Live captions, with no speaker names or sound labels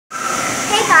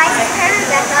guys, it's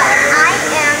Rebecca, and I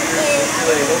am in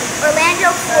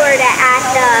Orlando, Florida at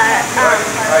the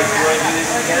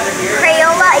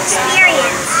Crayola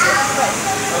Experience.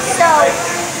 So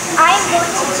I'm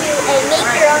going to do a make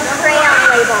your own crayon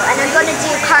label, and I'm going to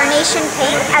do carnation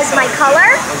pink as my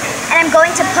color, and I'm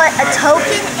going to put a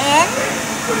token in,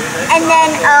 and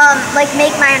then like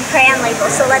make my own crayon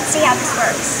label. So let's see how this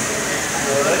works.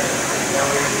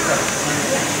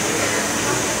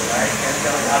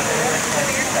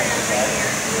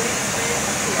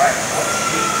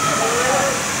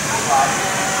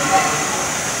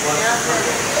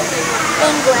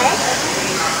 English.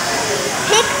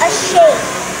 Pick a shape.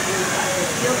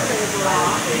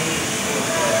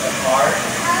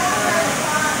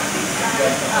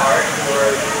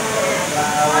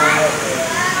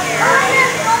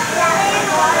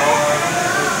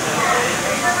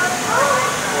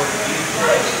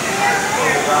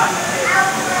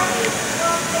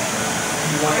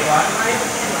 You want the rock knife?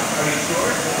 Are you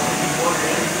sure? If you want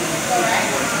it,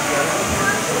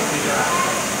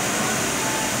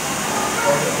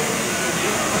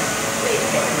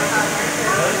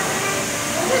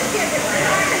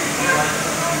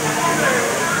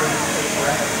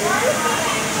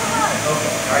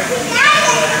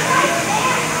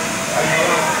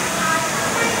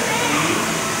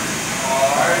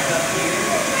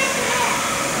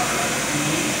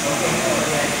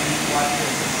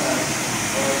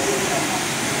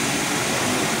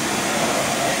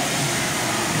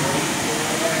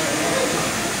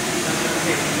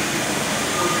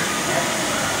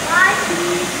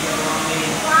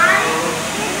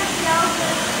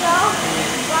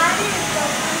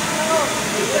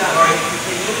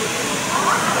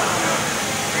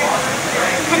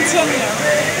 Continue.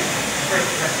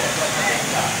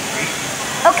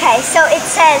 Okay, so it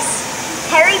says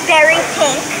Harry Berry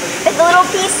Pink with a little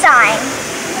peace sign.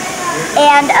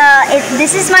 And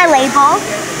this is my label.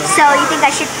 So you think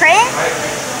I should print?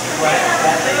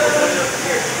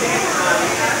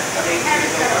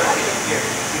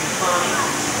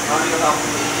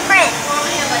 Print.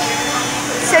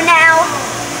 So now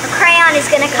a crayon is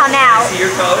going to come out. See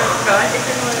your color, Kai?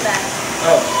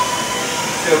 Oh.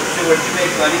 So what did you make,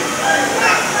 buddy?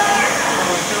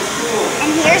 Oh, so cool.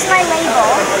 And here's my label.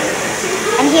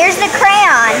 And here's the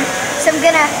crayon. So I'm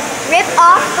going to rip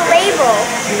off the label.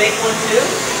 Did you make one too?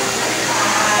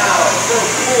 Wow, so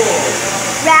cool.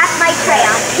 Wrap my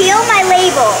crayon. Peel my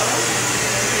label.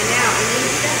 Okay, now I need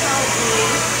you to help me.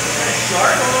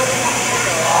 Sharp?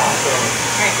 Awesome.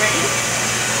 Alright, ready?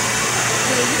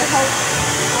 I need you to hold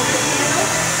the middle.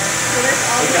 So that's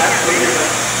all the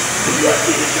way. You want to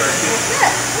see the shark too?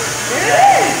 There it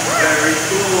is. Very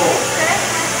cool. Good.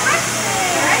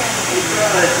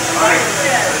 Alright.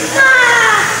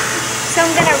 So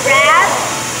I'm going to wrap.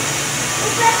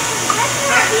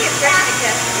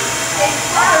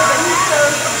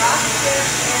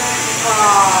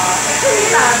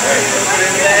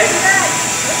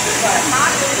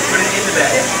 Put it in the bag. Put it in the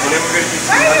bag. Whenever we're going to do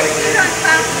something.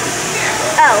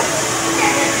 Oh.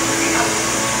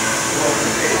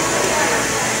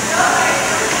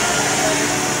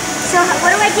 So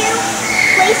what do?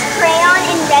 Place crayon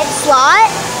in red slot.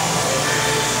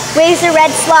 Where's the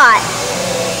red slot?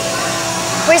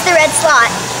 Where's the red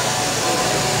slot?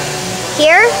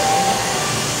 Here?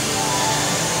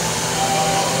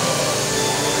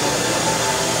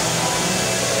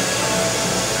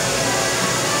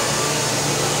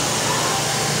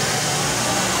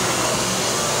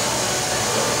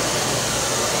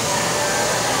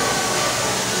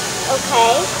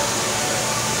 Okay.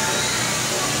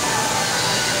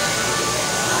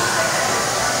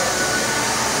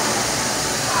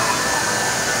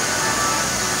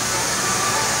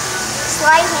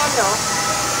 Slide handle.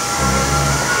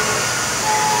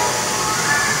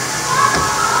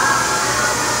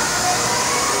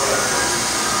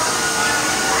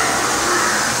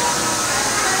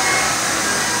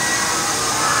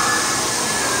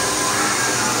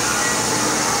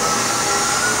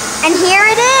 And here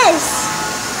it is.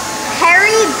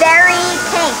 Harry Berry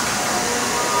Pink.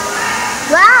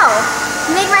 Wow, I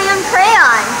made my own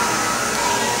crayon.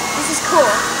 This is cool.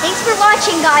 Thanks for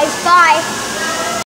watching, guys. Bye.